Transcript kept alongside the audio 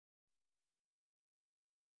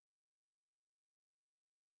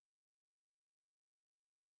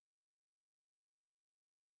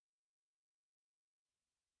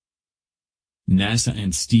NASA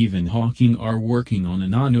and Stephen Hawking are working on a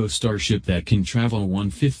nano-starship that can travel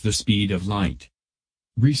 1/5 the speed of light.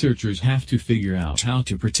 Researchers have to figure out how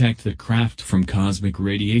to protect the craft from cosmic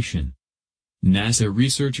radiation. NASA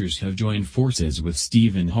researchers have joined forces with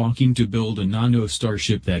Stephen Hawking to build a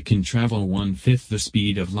nano-starship that can travel 1/5 the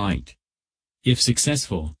speed of light. If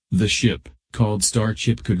successful, the ship, called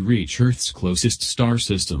StarChip, could reach Earth's closest star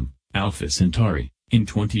system, Alpha Centauri, in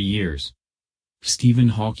 20 years. Stephen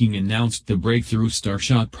Hawking announced the Breakthrough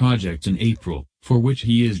Starshot project in April, for which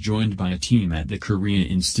he is joined by a team at the Korea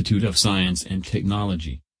Institute of Science and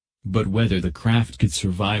Technology. But whether the craft could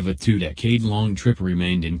survive a 2-decade-long trip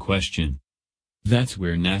remained in question. That's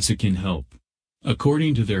where NASA can help.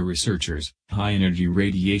 According to their researchers, high-energy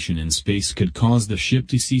radiation in space could cause the ship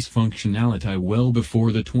to cease functionality well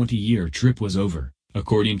before the 20-year trip was over,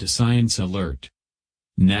 according to Science Alert.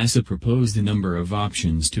 NASA proposed a number of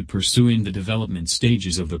options to pursue in the development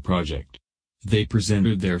stages of the project. They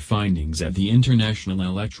presented their findings at the International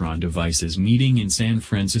Electron Devices meeting in San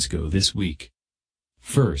Francisco this week.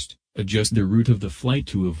 First, adjust the route of the flight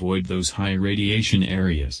to avoid those high radiation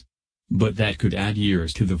areas. But that could add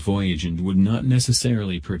years to the voyage and would not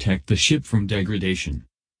necessarily protect the ship from degradation.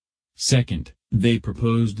 Second, they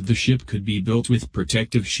proposed the ship could be built with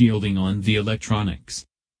protective shielding on the electronics.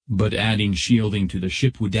 But adding shielding to the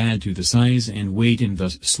ship would add to the size and weight and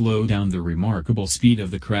thus slow down the remarkable speed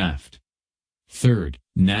of the craft. Third,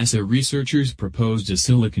 NASA researchers proposed a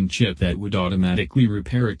silicon chip that would automatically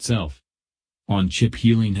repair itself. On-chip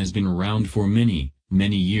healing has been around for many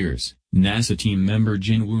years, NASA team member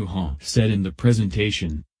Jin-Woo Ha said in the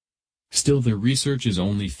presentation. Still, the research is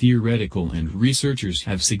only theoretical and researchers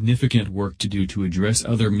have significant work to do to address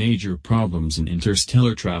other major problems in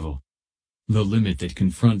interstellar travel. The limit that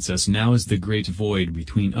confronts us now is the great void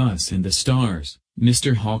between us and the stars,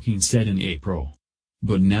 Mr. Hawking said in April.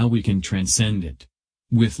 But now we can transcend it.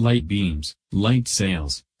 With light beams, light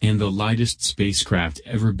sails, and the lightest spacecraft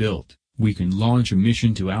ever built, we can launch a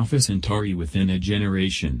mission to Alpha Centauri within a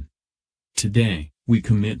generation. Today, we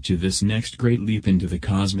commit to this next great leap into the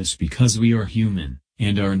cosmos because we are human,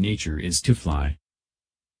 and our nature is to fly.